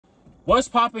What's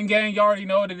poppin', gang? You already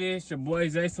know what it is. Your boy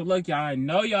Zay. So look, y'all, I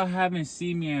know y'all haven't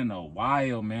seen me in a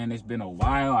while, man. It's been a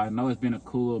while. I know it's been a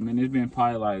cool minute. It's been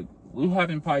probably like, we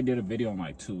haven't probably did a video in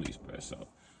like 2 weeks, bro. So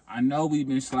I know we've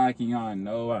been slacking, y'all. I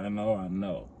know. You know what I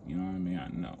mean? I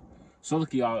know. So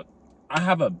look, y'all, I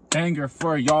have a banger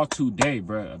for y'all today,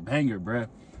 bro. A banger, bro.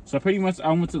 So pretty much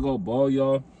I went to go ball,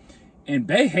 y'all. And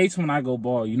Bae hates when I go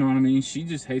ball, you know what I mean? She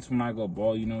just hates when I go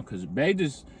ball, you know, because Bae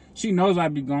just, she knows I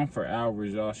be gone for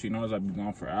hours, y'all. She knows I be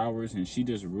gone for hours, and she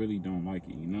just really don't like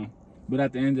it, you know? But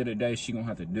at the end of the day, she gonna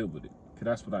have to deal with it, because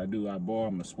that's what I do. I ball,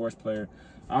 I'm a sports player.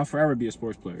 I'll forever be a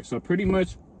sports player. So pretty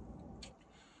much,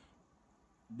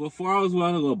 before I was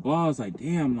about to go ball, I was like,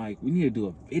 damn, like, we need to do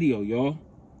a video, y'all.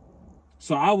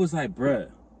 So I was like,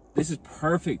 bruh, this is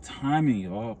perfect timing,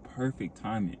 y'all. Perfect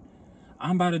timing.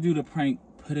 I'm about to do the prank,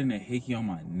 putting a hickey on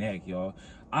my neck, y'all.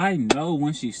 I know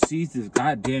when she sees this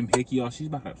goddamn hickey, y'all, she's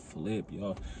about to flip,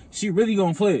 y'all. She really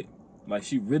gonna flip. Like,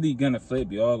 she really gonna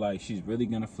flip, y'all. Like, she's really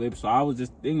gonna flip. So I was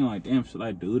just thinking, like, damn, should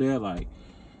I do that? Like,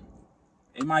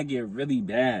 it might get really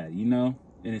bad, you know?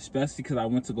 And especially because I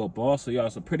went to go ball. So, y'all,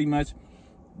 so pretty much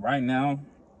right now,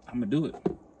 I'm gonna do it.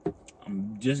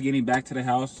 I'm just getting back to the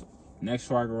house next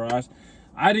to our garage.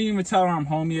 I didn't even tell her I'm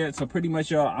home yet, so pretty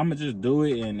much, y'all, I'm gonna just do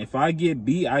it. And if I get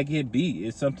beat, I get beat.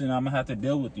 It's something I'm gonna have to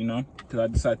deal with, you know, because I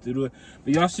decided to do it.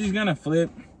 But y'all, she's gonna flip.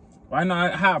 Why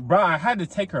not? Bro, I had to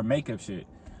take her makeup shit.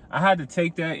 I had to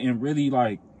take that and really,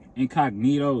 like,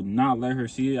 incognito, not let her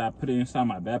see it. I put it inside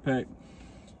my backpack,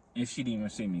 and she didn't even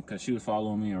see me because she was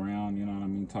following me around, you know what I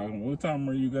mean, talking, what time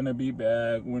are you gonna be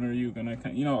back? When are you gonna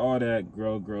come? You know, all that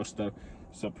girl stuff.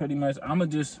 So pretty much, I'm gonna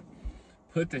just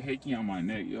put the hickey on my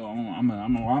neck, yo. I'm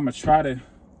gonna try to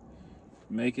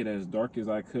make it as dark as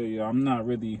I could, yo. I'm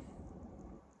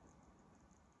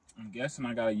guessing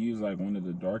I gotta use like one of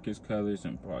the darkest colors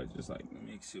and probably just like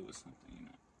mix it with something, you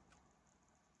know.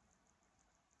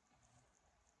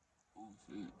 Oh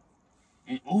shit.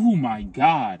 And oh my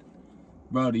god,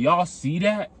 bro, do y'all see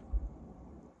that?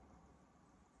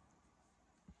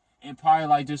 And probably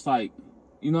like just like,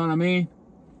 you know what I mean?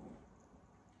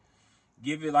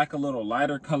 Give it like a little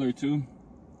lighter color too.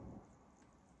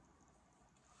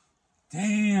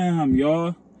 Damn,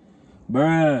 y'all.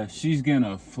 Bruh, she's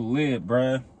gonna flip,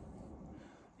 bruh.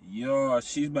 Yo,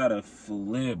 she's about to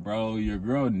flip, bro. Your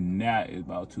girl Nat is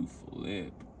about to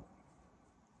flip.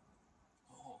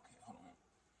 Oh, okay, hold on.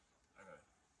 I gotta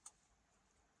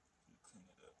clean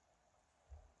it up.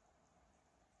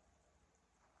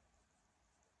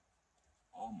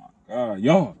 Oh my god,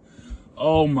 y'all.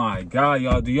 Oh my god,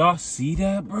 y'all. Do y'all see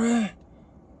that, bruh?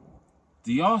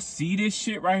 Do y'all see this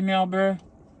shit right now, bruh?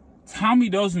 Tell me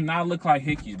those do not look like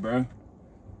hickeys, bruh.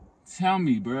 Tell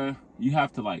me, bruh. You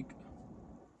have to, like,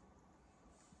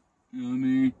 you know what I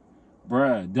mean?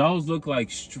 Bruh, those look like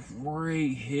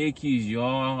straight hickeys,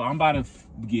 y'all. I'm about to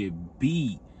get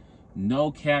beat.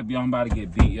 No cap, y'all. I'm about to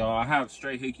get beat, y'all. I have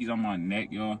straight hickeys on my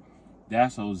neck, y'all.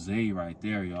 That's Jose right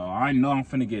there, y'all. I know I'm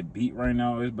finna get beat right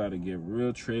now. It's about to get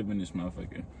real trib in this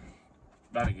motherfucker.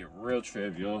 About to get real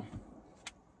trib, y'all.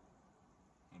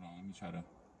 Hold on, let me try to.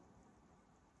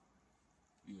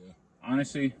 Yeah.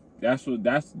 Honestly, that's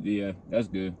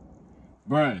good.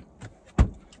 Bruh,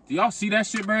 do y'all see that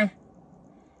shit, bruh?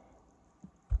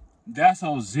 That's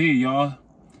Jose, y'all.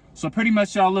 So pretty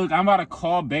much, y'all, look, I'm about to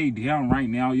call Bae down right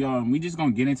now, y'all, and we just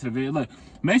gonna get into the video. Look,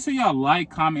 make sure y'all like,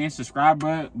 comment, and subscribe,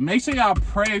 bro. Make sure y'all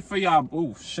pray for y'all.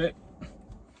 Oh shit.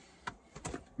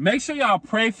 Make sure y'all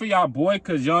pray for y'all boy,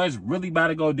 cause y'all, it's really about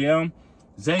to go down.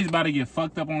 Zay's about to get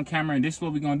fucked up on camera, and this is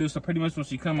what we gonna do. So pretty much when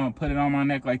she come on, put it on my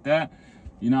neck like that.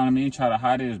 You know what I mean? Try to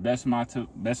hide it as best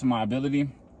of my ability.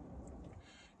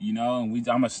 You know, and I'm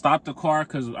gonna stop the car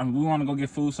because we want to go get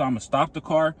food. So I'm gonna stop the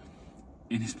car,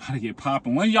 and it's about to get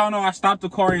popping. When y'all know I stopped the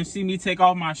car and see me take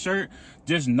off my shirt,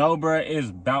 just know, bro, it's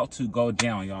about to go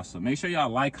down, y'all. So make sure y'all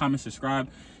like, comment, subscribe.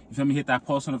 You feel me? Hit that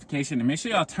post notification, and make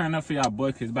sure y'all turn up for y'all boy,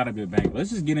 because it's about to be a bang. Let's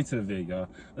just get into the video, y'all.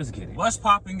 Let's get it. What's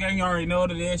popping, gang? You already know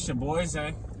what it is. Your boy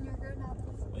Zay.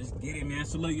 Let's get it, man.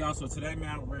 So look, y'all, so today,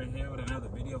 man, we're here with another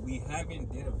video. We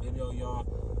haven't did a video, y'all,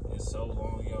 in so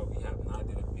long, y'all. We have not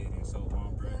did a video in so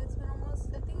long, bro. Yeah, it's been almost,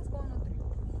 I think it's going on 3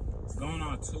 weeks. It's going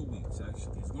on 2 weeks,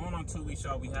 actually. It's going on 2 weeks,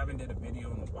 y'all. We haven't did a video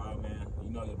in a while, man.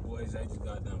 You know, your boys, they just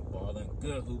got done balling.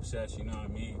 Good hoop sets, you know what I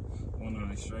mean? Going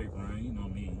on a straight run, you know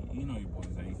me. You know your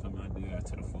boys, they come out, do that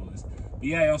to the fullest. But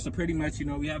yeah, y'all, so pretty much, you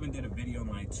know, we haven't did a video in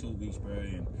like 2 weeks, bro.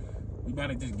 And we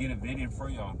better just get a video for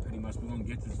y'all. Pretty much, we're gonna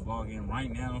get this vlog in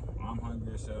right now. I'm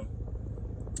hungry as hell.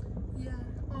 Yeah.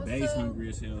 Also, Bae's hungry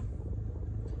as hell.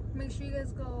 make sure you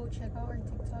guys go check out our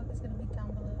TikTok. It's gonna be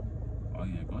down below. Oh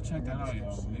yeah, go check that out,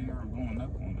 y'all. We are going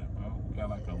up on that, bro. We got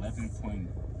like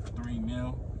 11.3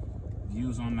 mil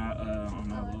reviews on that I thought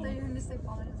you were gonna say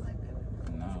followers like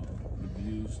that. no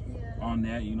reviews Yeah. on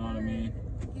that. You know what I mean?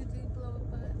 You did blow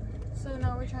up, but so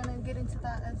now we're trying to get into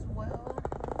that as well.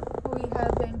 We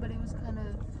have been, but it was kind of.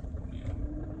 Yeah.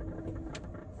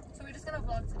 So we're just gonna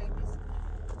vlog today,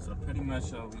 basically. So pretty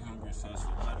much, we hungry, so I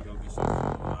gotta go get some food.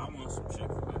 I want some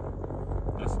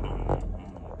Chick-fil-A. That's what I want. I don't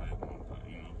know what they want, but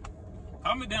you know.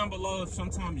 Comment down below if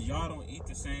sometimes y'all don't eat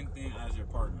the same thing as your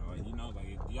partner. Like, you know, like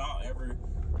if y'all ever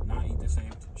not eat the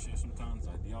same shit sometimes,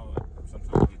 like y'all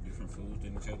sometimes get different foods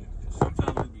than each other. Cause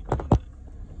sometimes we be doing that.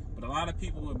 But a lot of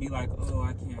people would be like, oh,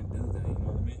 I can't do that. You know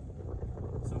what I mean?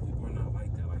 Some people are not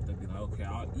like that. Like they'll be like, okay,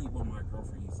 I'll eat what my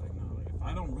girlfriend eats. Like, no, like if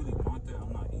I don't really want that,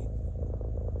 I'm not eating.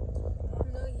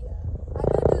 No, yeah. I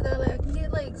can do that. Like, I can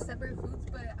get like separate foods,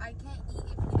 but I can't eat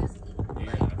if he doesn't eat.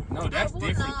 Yeah. Like, No, that's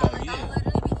different not. though. Like, Yeah. I'll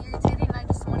literally be irritated and I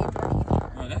just want to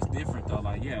eat. No, that's different though.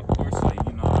 Like, yeah, of course, like,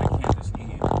 you know, I can't just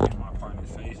eat in my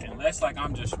partner's face. Unless, like,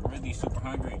 I'm just really super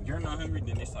hungry and you're not hungry,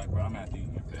 then it's like, bro, I'm gonna have to eat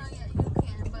in your No, face. yeah, you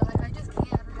can, but like, I just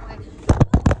can't. I don't know why.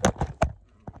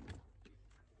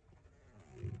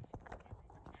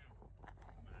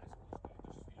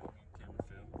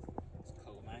 It's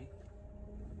cool, man.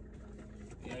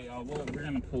 Yeah, y'all, we're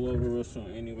gonna pull over real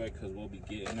soon anyway, because we'll be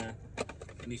getting there.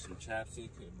 I need some chapstick,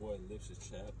 because boy, lips is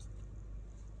chapped.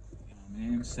 You know what I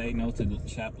mean? Say no to the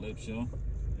chapped lips, yo.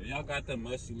 If y'all got them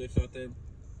musty lips out there,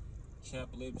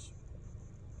 chapped lips,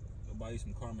 go buy you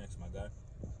some Carmex, my guy.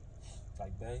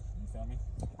 Like that, you feel me?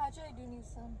 Actually, I do need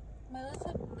some. My lips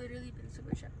have literally been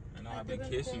super sharp. I know Like, I've been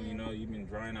they've kissing, thin. you know, you've been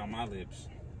drying out my lips.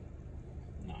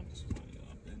 No, I'm just playing, y'all.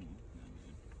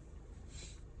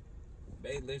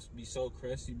 They lips be so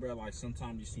crusty, bro. Like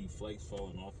sometimes you see flakes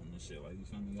falling off them and shit. Like, you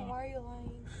feel me? So why are you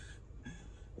lying?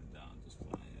 No, I'm just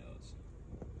playing, y'all.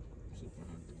 Super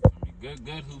hungry. I mean,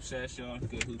 good hoop sash, y'all.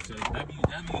 Good hoop sash. W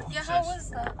hoop Yeah, sash. how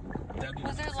was that? W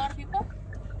Was there a hoop lot sash. of people?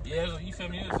 Yeah, you feel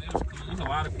me? It was cool. There's a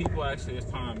lot of people actually this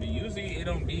time. I mean, usually it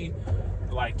don't be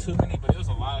like too many, but it was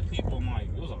a lot of people. And like,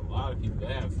 it was a lot of people.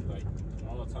 They have like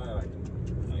all the time.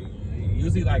 Like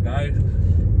usually like guys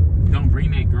don't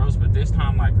bring their girls, but this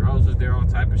time like girls was there, all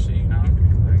type of shit, you know.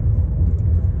 Like,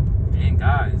 and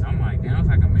guys, I'm like, damn, it's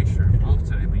like a mixture of both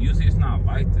today. But usually it's not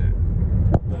like that.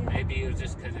 But maybe it was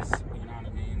just because it's, you know what I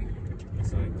mean.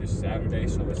 It's like this Saturday,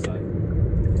 so it's like,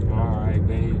 all right,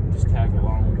 babe, just tag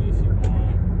along with me if you want.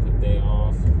 Day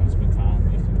off, spend time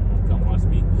if you want to come watch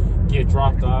me get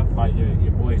dropped off by your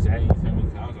boy Zay, you feel me?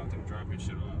 I was out there dropping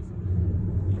shit off,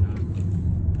 you know,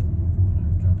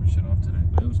 dropping shit off today,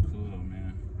 but it was cool though,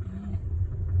 man, you know,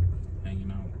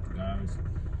 hanging out with the guys,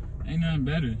 ain't nothing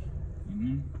better, you know,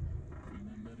 ain't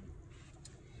nothing better.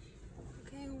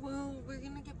 Okay, well, we're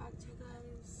gonna get back to you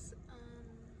guys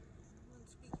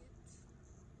once we get to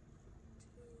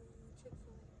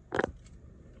Chick-fil-A.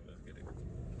 Let's get it.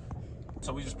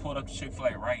 So we just pulled up to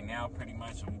Chick-fil-A right now, pretty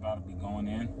much, and we about to be going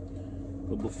in.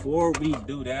 But before we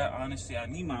do that, honestly, I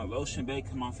need my lotion, babe,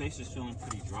 because my face is feeling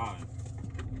pretty dry.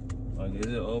 Like, is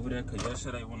it over there? Because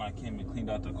yesterday when I came and cleaned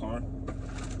out the car,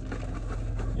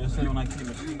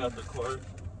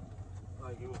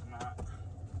 like, it was not.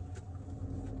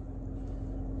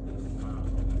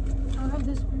 I'll have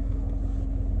this one.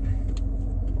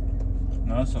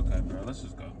 No, it's okay, bro. Let's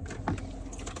just go.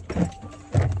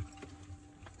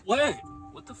 What?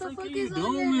 What the fuck are you is on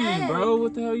your doing, neck? bro?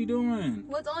 What the hell are you doing?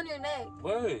 What's on your neck?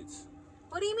 What?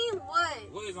 What do you mean, what?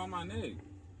 What is on my neck?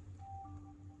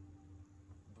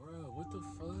 Bro, what the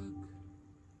fuck?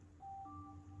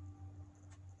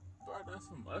 Bro,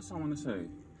 that's what I want to say.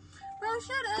 Bro,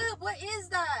 shut up. What is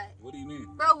that? What do you mean?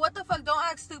 Bro, what the fuck? Don't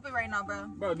act stupid right now, bro.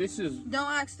 Bro, this is...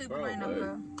 Don't act stupid Bro, right now, what?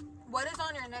 bro. What is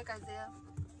on your neck, Isaiah?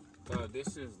 Bro, this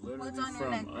is literally What's on your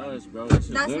from neck, bro? us, bro. This is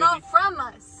That's literally... not from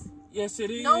us. Yes,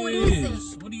 it is. No, it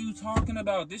isn't. What are you talking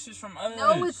about? This is from us.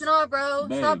 No, it's not, bro.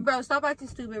 Babe. Stop, bro. Stop acting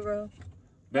stupid, bro.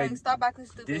 Babe, Like, stop acting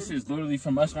stupid. this is literally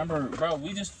from us. Remember, bro,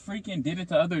 we just freaking did it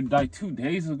the other, like, 2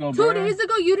 days ago, 2 bro. days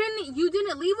ago, you didn't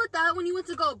leave with that when you went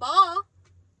to go ball.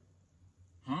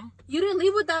 Huh? You didn't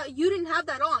leave with that. You didn't have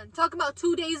that on. Talking about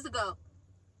 2 days ago.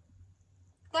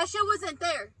 That shit wasn't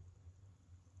there.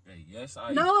 Hey, yes,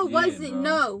 I No, it did, wasn't. bro.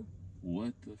 No.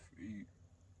 What the freak?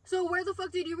 So where the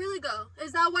fuck did you really go?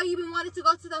 Is that why you been wanting to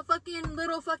go to that fucking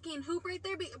little fucking hoop right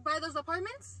there by those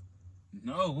apartments?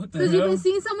 No, what the Because hell? you've been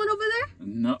seeing someone over there?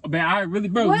 No, man, I really,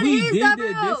 bro, What we is did that,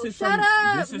 it. bro? This is Shut from,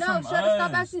 up. This is No, from shut up.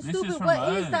 Stop us. acting This stupid. is from What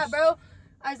us. is that, bro?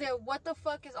 Isaiah, what the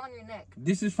fuck is on your neck?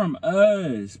 This is from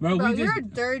us, bro. Bro, We just... you're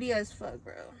dirty as fuck,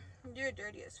 bro. You're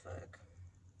dirty as fuck.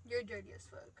 You're dirty as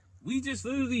fuck. We just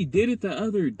literally did it the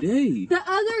other day. The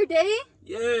other day?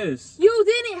 Yes. You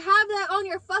didn't have that on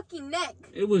your fucking neck.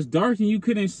 It was dark and you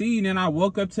couldn't see, and then I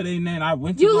woke up today and then I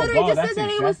went to You go literally ball. just said that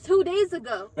it was 2 days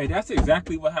ago. Hey, that's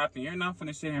exactly what happened. You're not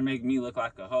finna sit here and make me look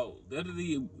like a hoe.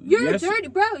 Literally. You're dirty,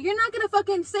 bro. You're not gonna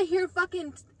fucking sit here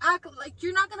fucking act like,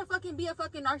 you're not gonna fucking be a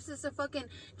fucking narcissist or fucking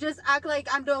just act like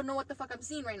I don't know what the fuck I'm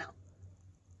seeing right now.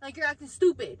 Like you're acting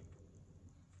stupid.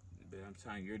 I'm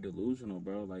telling you, you're delusional,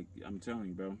 bro. Like, I'm telling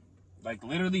you, bro. Like,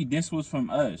 literally, this was from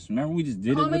us. Remember, we just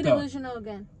did Call it me with delusional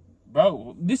again.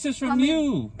 Bro, this is from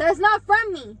you. That's not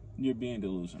from me. You're being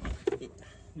delusional.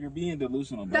 You're being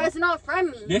delusional, bro. That's not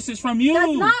from me. This is from you.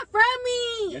 That's not from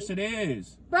me. Yes, it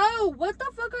is. Bro, what the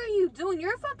fuck are you doing?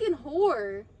 You're a fucking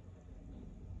whore.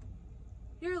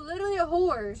 You're literally a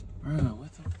whore. Bro,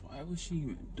 what the fuck? Why would she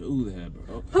even do that,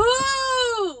 bro?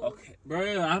 Who? Okay,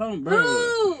 bro, I don't, bro.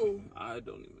 Who? I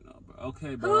don't even know, bro.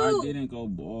 Okay, bro, Who? I didn't go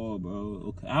ball, bro.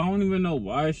 Okay, I don't even know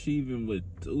why she even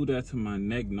would do that to my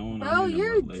neck, knowing Bro, I'm in a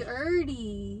you're relationship.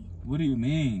 dirty. What do you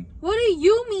mean? What do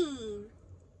you mean?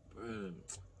 Bro.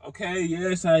 Okay,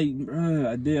 yes, I did.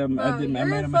 I made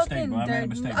a mistake, bro. I made a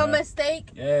mistake. A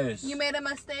mistake? Yes. You made a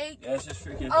mistake? Yes, it's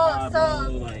freaking Oh, fine,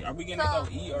 bro. Like, are we gonna go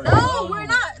eat or no? We're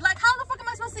not. Like, how the fuck am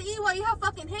I supposed to eat while you have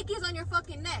fucking hickeys on your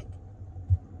fucking neck?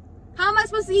 How am I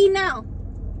supposed to eat now?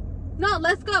 No,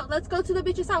 let's go. Let's go to the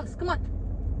bitch's house. Come on.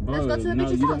 Bro, let's go to the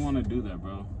bitch's you house. don't want to do that,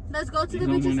 bro. Let's go to you the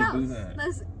don't bitch's wanna house. do that.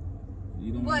 Let's.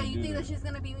 You don't What? wanna You do think that she's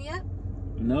gonna beat me up?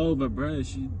 No, but bro,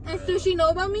 she. And does she know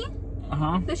about me?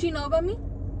 Does she know about me?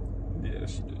 Yeah,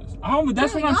 she does. But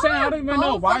that's what I'm saying. I don't even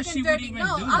know why she would even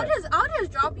do that. I'll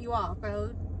just drop you off, bro.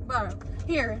 Bro,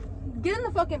 here, get in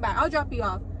the fucking back. I'll drop you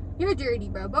off. You're dirty,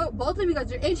 bro. Both of you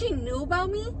guys are. And she knew about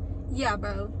me. Yeah,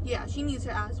 bro. Yeah, she needs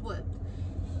her ass whipped.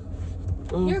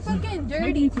 Oh, you're fucking dirty.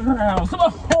 Take me to her house.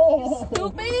 Oh,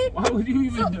 stupid. Why would you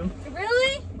even do?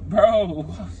 Really? Bro,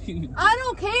 I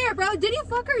don't care, bro. Did you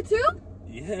fuck her too?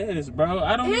 Yes, bro.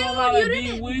 I don't even like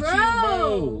being with you,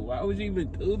 bro. Why would you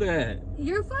even do that?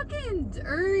 You're fucking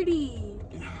dirty.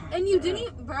 And you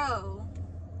didn't, bro.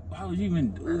 Why would you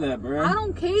even do that, bro? I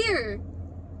don't care.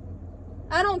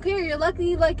 I don't care. You're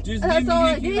lucky, like, just that's all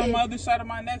I did. on my other side of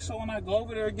my neck, so when I go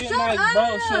over there again, Shut like, up.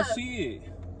 bro, she'll see it.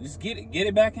 Just get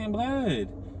it back in blood.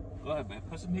 Go ahead, man.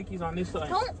 Put some hickeys on this side.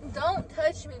 Don't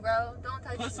touch me, bro. Don't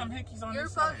touch me. Put some hickeys on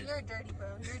this side. You're dirty, bro.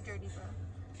 You're dirty, bro.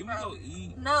 Can we go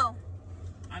eat? No.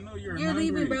 I know you're hungry.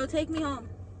 Leaving, bro. Take me home.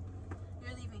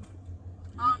 You're leaving.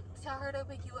 Tell her to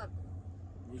pick you up.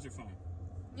 Where's your phone?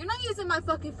 You're not using my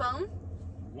fucking phone.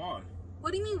 Why?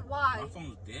 What do you mean, why? My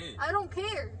phone's dead. I don't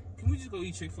care. Can we just go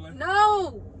eat Chick-fil-A?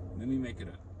 No. Let me make it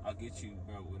up. I'll get you,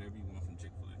 bro, whatever you want from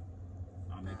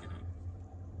Chick-fil-A. I'll make it up.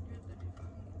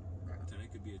 Today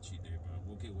could be a cheat day, bro.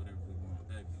 We'll get whatever we want,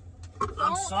 baby.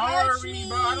 I'm sorry,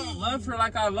 bro. I don't love her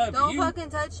like I love you. Don't fucking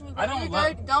touch me,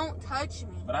 bro. Don't touch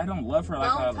me. But I don't love her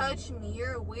like I love you. Don't touch me.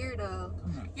 You're a weirdo.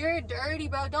 You're dirty,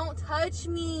 bro. Don't touch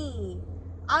me.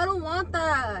 I don't want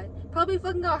that. Probably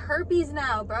fucking got herpes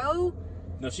now, bro.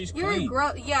 No, she's clean.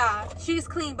 Yeah, she's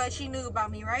clean, but she knew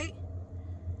about me, right?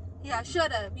 Yeah,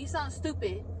 shut up. You sound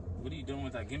stupid. What are you doing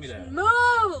with that? Give me that.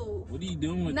 Move. What are you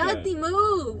doing with that? Nothing.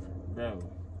 Move. Bro.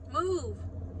 Move.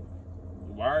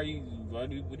 What are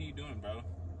you doing, bro?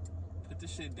 Put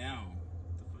this shit down.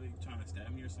 The fuck, you trying to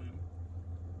stab me or something?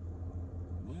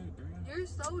 What, bro? You're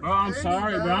so dirty, bro, I'm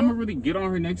sorry, bro. I'm gonna really get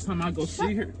on her next time I go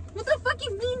see her. What the fuck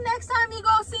you mean next time you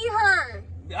go see her?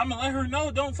 I'm gonna let her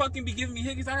know. Don't fucking be giving me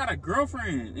hickeys. I got a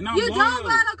girlfriend, and I'm You loyal. don't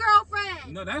got a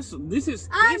girlfriend. No, this is.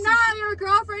 I'm not your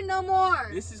girlfriend no more.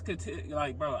 This is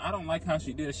like, bro. I don't like how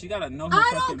she did it. She gotta know her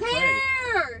I fucking don't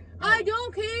care. No. I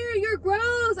don't care. You're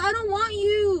gross. I don't want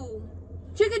you.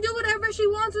 She can do whatever she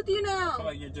wants with you now. I feel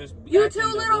like you're just. You two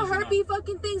little herpy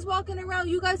fucking things walking around.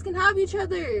 You guys can have each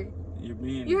other.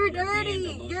 You're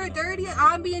dirty. You're dirty.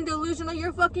 I'm being delusional.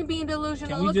 You're fucking being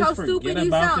delusional. Look how stupid you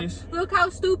sound. Look how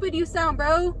stupid you sound,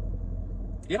 bro.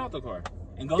 Get out the car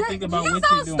and go think about what you're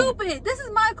doing. You sound stupid. This is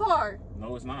my car.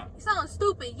 No, it's not. You sound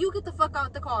stupid. You get the fuck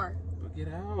out the car. But get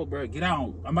out, bro. Get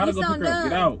out. I'm about to go pick her up.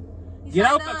 Get out. You get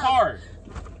out dumb. the car.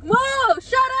 Move.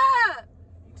 Shut up.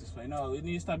 Just like, no, it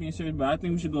needs to stop being serious. But I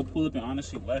think we should go pull up and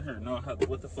honestly let her know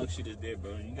what the fuck she just did,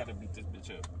 bro. You gotta beat this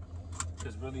bitch up.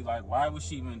 Cause really, like, why would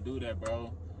she even do that,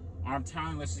 bro? I'm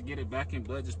telling you, let's just get it back in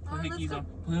blood. Just put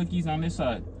hickeys on this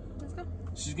side. Let's go.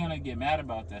 She's gonna get mad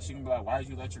about that. She's gonna be like, why did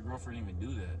you let your girlfriend even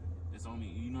do that? It's only,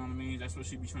 you know what I mean? That's what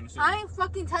she be trying to say. I ain't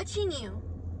fucking touching you.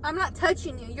 I'm not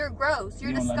touching you. You're gross.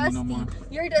 You're You don't love me no disgusting. more?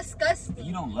 You're disgusting.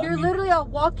 You don't love You're me? literally a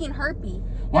walking herpes.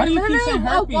 Why do You're you keep saying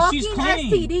literally a herpes? walking She's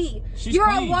clean. STD. She's You're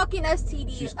clean. a walking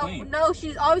STD. She's clean. No,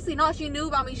 she's obviously not. She knew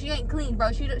about me. She ain't clean,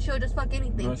 bro. She'll just fuck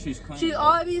anything. Bro, she's clean. She bro.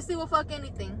 obviously will fuck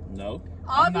anything. No.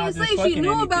 Obviously, she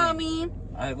knew about me.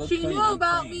 She knew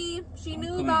about me. She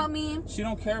knew about me. She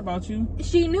don't care about you.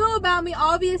 She knew about me.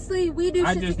 Obviously, we do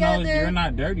I shit just together. know you're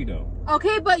not dirty though.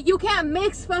 Okay, but you can't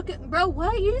mix fucking... Bro,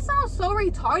 what? You just sound so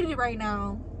retarded right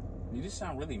now. You just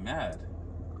sound really mad.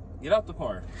 Get out the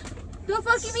car. The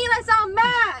fuck you mean I sound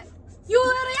mad? You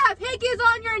literally have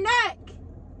hickeys on your neck.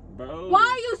 Bro. Why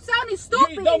are you sounding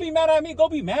stupid? You don't be mad at me. Go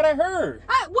be mad at her.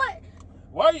 What?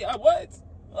 Why are you... what?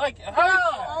 Like, how Bro, you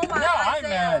oh my now God, I'm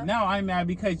mad. Now I'm mad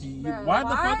because you... Bro, why the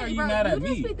fuck are you mad at You me?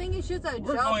 just be thinking shit's a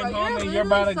We're joke, going bro. home and You're you're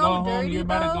about to so go home. dirty, You're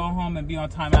about to bro. go home and be on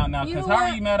timeout now. You Because know how are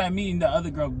what? you mad at me and the other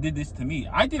girl did this to me?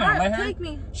 I didn't Alright, let her. take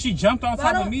me. She jumped on But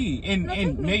top I of don't- me and, No,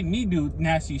 take me. made me do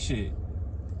nasty shit.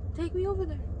 Take me over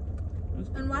there.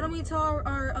 And why don't we tell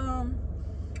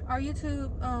our YouTube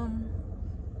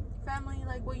family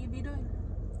like what you be doing?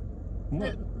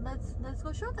 What? Let's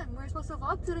go show them. We're supposed to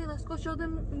vlog today. Let's go show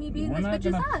them me being We're this not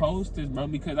bitch's gonna ass. post this, bro,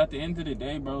 because at the end of the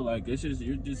day, bro, like it's just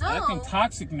you're just No. acting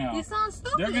toxic now. You sound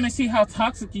stupid. They're gonna see how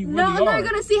toxic you No, really are.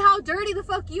 they're gonna see how dirty the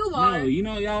fuck you are. No, you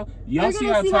know y'all They're see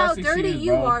gonna how see how toxic dirty she is,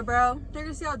 you bro. are, bro. They're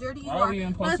gonna see how dirty you Why are. are we even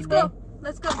Let's posted, go. bro?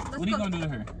 Let's go. Let's What go. are you gonna do to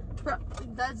her? Bro,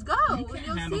 let's go. You can't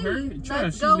You'll handle see. her. Let's Trust,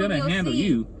 she's go, gonna you'll handle see.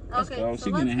 you. Let's Okay, go. so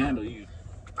She's let's gonna go. handle you.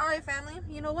 All right, family.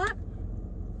 You know what?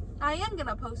 I am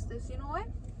gonna post this. You know why?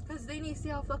 Because they need to see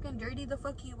how fucking dirty the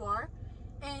fuck you are.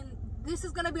 And this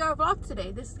is gonna be our vlog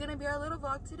today. This is gonna be our little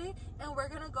vlog today. And we're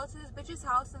gonna go to this bitch's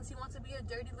house since he wants to be a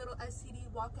dirty little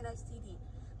STD, walking STD.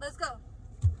 Let's go.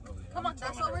 Oh, yeah. Come on,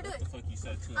 that's what we're doing. What the fuck you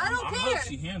said too? I don't I care. hope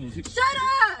she handles it. Shut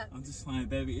up! I'm just like,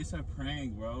 baby, it's a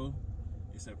prank, bro.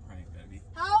 It's a prank, baby.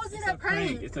 How is it It's a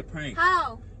prank? It's a prank.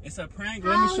 How? It's a prank.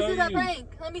 How Let me is show it you. a prank?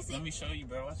 Let me see. Let me show you,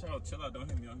 bro. Watch out. Chill out. Don't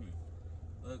hit me on here.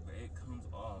 Look, babe, it comes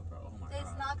off, bro. Oh my It's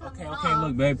god. not coming Okay, off.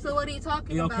 look, babe. So what are you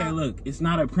talking Yeah, about? okay, look. It's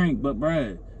not a prank, but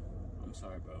bruh. I'm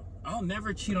sorry, bro. I'll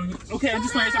never cheat on you. Okay, I'm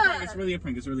just playing. It's a prank. It's really a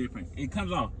prank. It's really a prank. It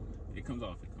comes off. It comes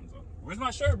off. It comes off. Where's my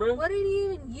shirt, bro? What did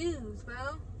you even use,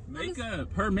 bro?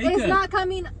 Makeup. Her makeup. It's not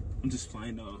coming. I'm just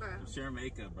playing though. Bro. Sure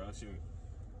makeup, bro. Sure.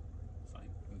 It's like,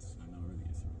 I know really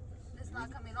is. It's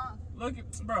not coming off. Look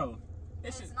at, bro.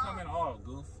 This It's shit not. coming off,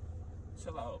 goof.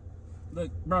 Chill out.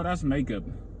 Look, bro, that's makeup.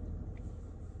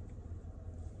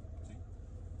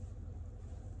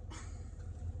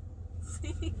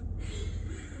 See?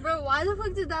 Bro, why the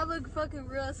fuck did that look fucking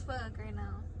real as fuck right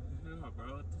now? No,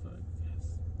 bro, what the fuck?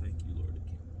 Yes. Thank you, Lord.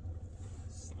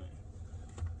 Slam.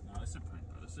 No, it's a prank,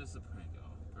 bro. It's just a prank,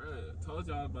 y'all. Bro, told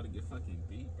y'all I was about to get fucking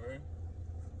beat, bro.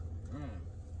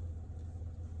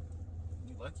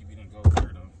 You lucky we didn't go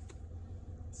through, though.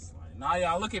 Slam. Nah,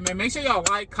 y'all, look at me. Make sure y'all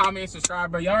like, comment,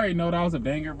 subscribe, bro. Y'all already know that was a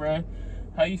banger, bro.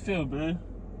 How you feel, bro?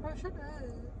 Bro, shut up.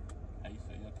 How you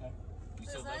feel? You okay? You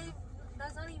still love me?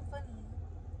 That's not even funny.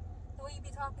 The way you be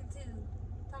talking to.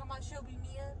 Talking about she'll be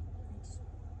Mia.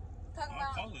 Talking I'll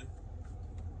about. call it.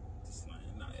 Just like,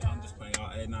 nah, yeah, I'm just playing.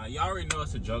 Hey, nah, y'all already know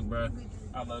it's a joke, bro.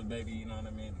 I love baby, you know what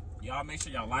I mean? Y'all make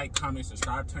sure y'all like, comment,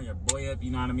 subscribe, turn your boy up, you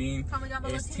know what I mean? Comment down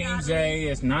below. It's Team Team Natalie. Zay,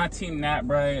 it's not Team Nat,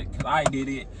 bro, because I did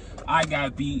it. I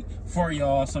got beat for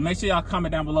y'all. So make sure y'all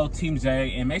comment down below Team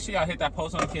Zay, and make sure y'all hit that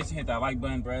post notification, hit that like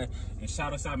button, bro, and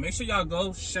shout us out. Make sure y'all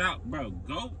go shout, bro,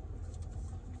 go.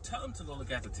 Tell them to go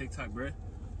look at the TikTok, bro.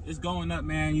 It's going up,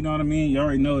 man, you know what I mean? You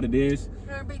already know what it is.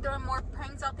 We're gonna be throwing more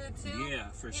pranks out there too. Yeah,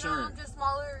 for you sure. Know, just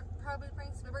smaller, probably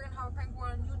pranks. We're gonna have a prank war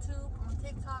on YouTube, on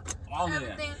TikTok, All of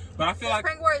everything. that. But I feel this like,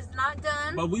 prank war is not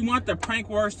done. but we want the prank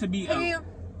wars to be Hey,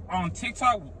 on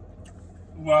TikTok.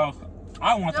 Well,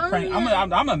 I want the Don't prank. I'm even-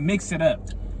 gonna mix it up.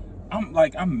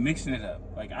 I'm mixing it up.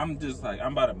 Like I'm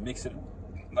about to mix it up.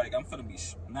 Like I'm gonna be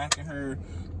smacking her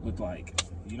with like,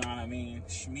 you know what I mean,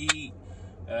 Schmeat.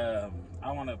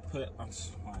 I want to put. I'm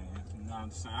just playing. No, I'm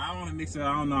just saying, I want to mix it.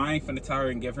 I don't know. I ain't finna tell her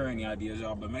and give her any ideas,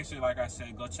 y'all. But make sure, like I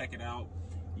said, go check it out.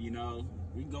 You know,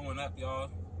 we going up, y'all.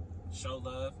 Show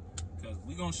love, cause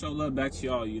we gonna show love back to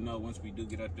y'all. You know, once we do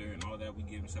get up there and all that, we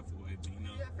give stuff away. But you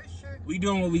know, yeah, for sure. we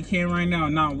doing what we can right now.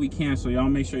 Not what we can. So y'all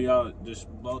make sure y'all just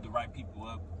load the right people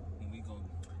up. And we gonna.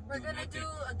 We're gonna do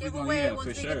a We giveaway gonna- once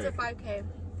we for get sure. to 5K.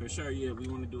 For sure, yeah, we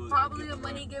want to do Probably a giveaway.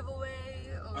 money giveaway.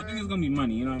 Or I think it's gonna be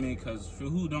money, you know what I mean? Cause for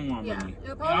who don't want Yeah, money?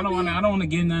 it'll I don't probably want to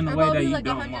give nothing it'll away probably that be you like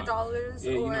don't want. $100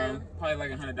 Yeah, you or know, probably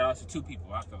like $100 to two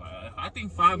people. I feel like I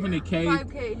think 500K.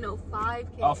 5K, no 5K.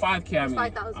 Oh, 5K. I mean,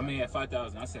 5,000. I mean, yeah,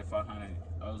 5,000. I said 500.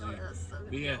 I was No, like, that's so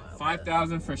but yeah, good.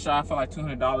 5,000 for sure. I feel like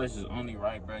 $200 is only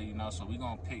right, bro. You know, so we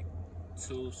gonna pick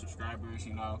 2 subscribers,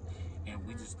 you know, and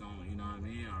we just gonna, you know what I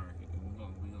mean, or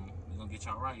we gonna get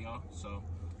y'all right, y'all. So,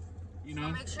 you know.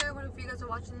 So make sure, if you guys are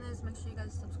watching this, make sure you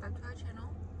guys subscribe to our channel.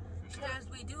 Because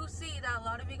we do see that a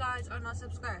lot of you guys are not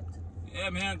subscribed. Yeah,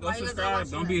 man, go subscribe.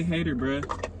 Don't be a hater, bruh.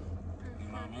 You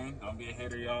know what I mean? Don't be a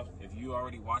hater, y'all. If you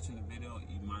already watching the video,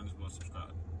 you might as well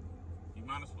subscribe. You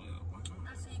might as well. Why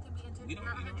not? So you can be entered.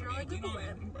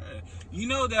 You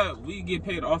know that we get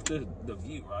paid off the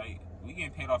view, right? We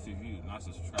get paid off the view, not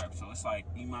to subscribe. So it's like,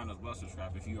 you might as well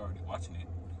subscribe if you already watching it.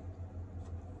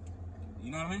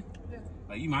 You know what I mean? Yeah.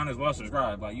 Like, you might as well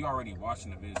subscribe. Like, you already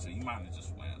watching the video, so you might as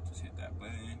just well just hit that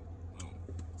button.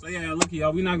 So yeah, look,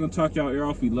 y'all, we're not gonna talk y'all ear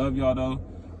off. We love y'all though.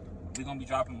 We're gonna be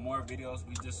dropping more videos.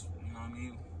 We just, you know what I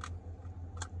mean,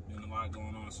 there's a lot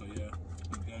going on. So yeah, you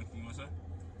got anything you wanna say?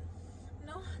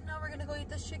 No, now we're gonna go eat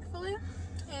this Chick-fil-A,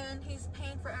 and he's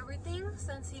paying for everything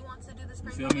since he wants to do this. You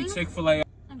feel me? Chick-fil-A.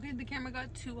 Okay, the camera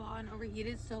got too hot and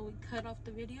overheated, so we cut off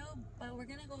the video. But we're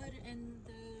gonna go ahead and end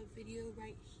the video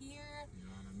right here. You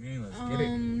know what I mean? Let's get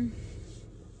it.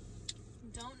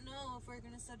 Don't know if we're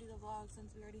gonna still do the vlog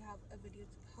since we already have a video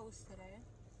to post today.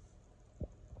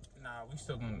 Nah, we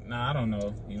still gonna. Nah, I don't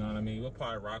know. You know what I mean? We'll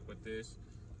probably rock with this,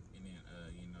 and then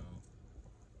you know,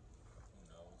 who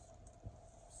knows?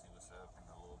 See what's up in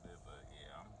a little bit. But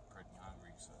yeah, I'm pretty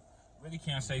hungry, so really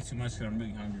can't say too much because I'm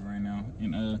really hungry right now. And you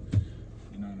know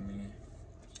what I mean?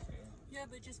 Yeah,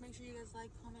 but just make sure you guys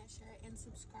like, comment, share, and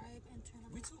subscribe, and turn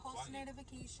on post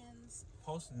notifications.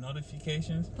 Post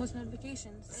notifications? Post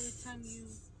notifications. Every time you...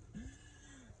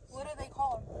 What are they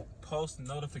called? Post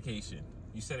notification.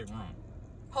 You said it wrong.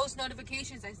 Post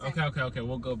notifications, I said. Okay.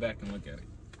 We'll go back and look at it.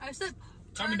 I said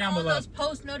comment turn down on below. those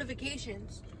post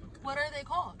notifications. Okay. What are they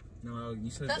called? No, you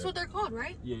said that's what they're called,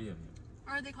 right? Yeah.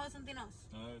 Or are they called something else?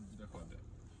 They're called that.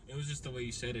 It was just the way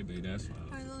you said it, babe. That's why.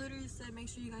 I literally said make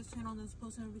sure you guys turn on those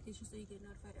post notifications so you get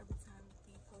notified every time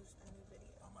we post a new video.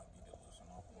 I might be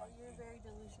delusional. Yeah, you're very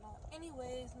delusional.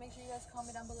 Anyways, make sure you guys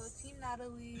comment down below Team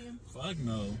Natalie. Fuck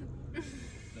no.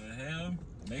 The hell?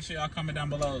 Make sure y'all comment down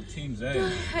below Team Zay.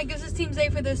 I guess it's Team Zay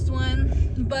for this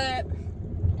one. But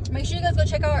make sure you guys go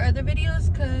check out our other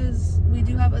videos because we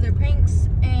do have other pranks.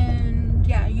 And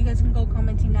yeah, you guys can go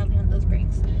comment Team Natalie on those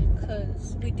pranks.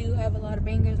 Because we do have a lot of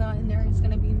bangers on and there is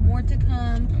going to be more to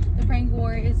come. The prank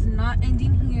war is not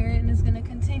ending here and is going to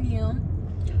continue.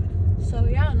 So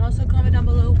yeah, and also comment down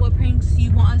below what pranks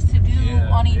you want us to do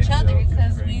on each other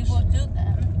because we will do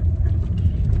them.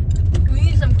 We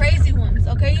need some crazy ones,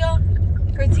 okay y'all?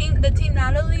 For the Team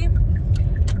Natalie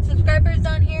subscribers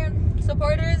down here,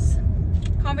 supporters,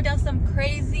 comment down some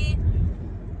crazy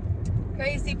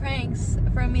pranks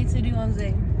for me to do on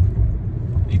Zay.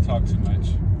 You talk too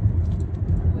much.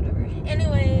 Whatever.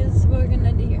 Anyways, we're gonna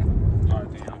end it here.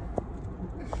 Alright, damn.